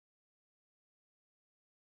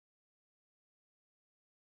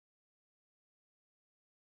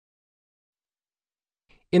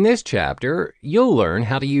In this chapter, you'll learn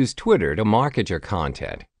how to use Twitter to market your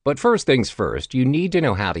content. But first things first, you need to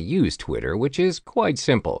know how to use Twitter, which is quite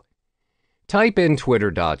simple. Type in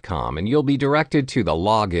twitter.com and you'll be directed to the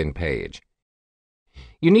login page.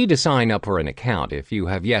 You need to sign up for an account if you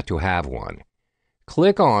have yet to have one.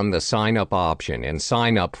 Click on the Sign Up option and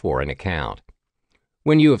sign up for an account.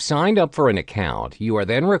 When you have signed up for an account, you are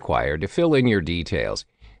then required to fill in your details,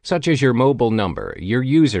 such as your mobile number, your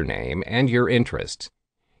username, and your interests.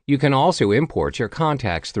 You can also import your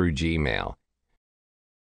contacts through Gmail.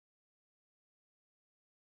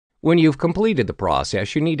 When you've completed the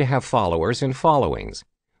process, you need to have followers and followings.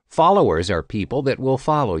 Followers are people that will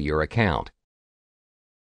follow your account.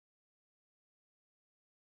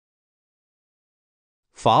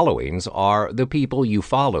 Followings are the people you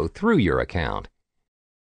follow through your account.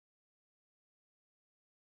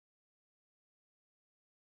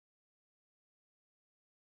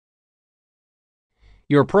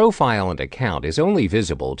 Your profile and account is only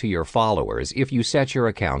visible to your followers if you set your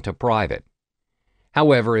account to private.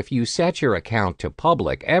 However, if you set your account to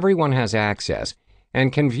public, everyone has access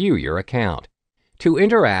and can view your account. To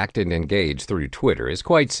interact and engage through Twitter is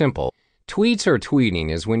quite simple. Tweets or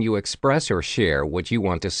tweeting is when you express or share what you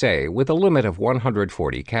want to say with a limit of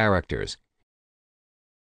 140 characters.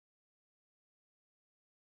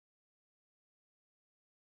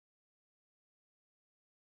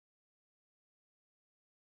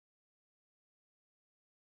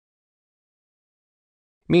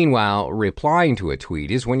 Meanwhile, replying to a tweet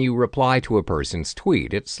is when you reply to a person's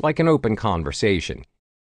tweet. It's like an open conversation.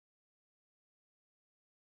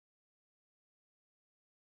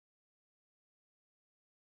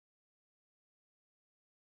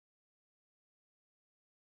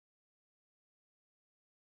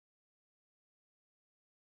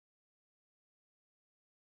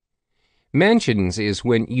 Mentions is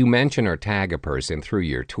when you mention or tag a person through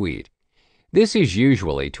your tweet. This is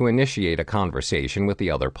usually to initiate a conversation with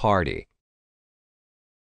the other party.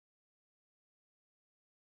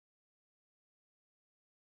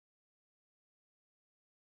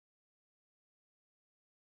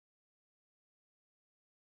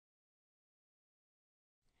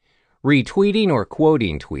 Retweeting or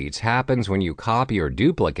quoting tweets happens when you copy or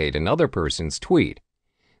duplicate another person's tweet.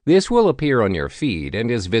 This will appear on your feed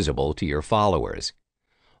and is visible to your followers.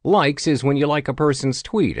 Likes is when you like a person's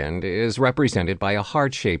tweet and is represented by a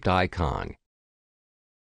heart-shaped icon.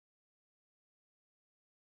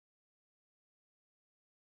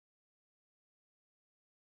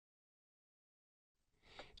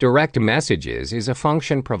 Direct messages is a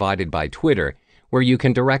function provided by Twitter where you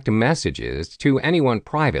can direct messages to anyone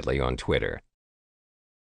privately on Twitter.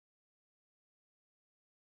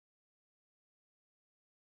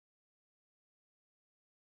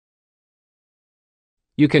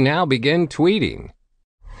 You can now begin tweeting.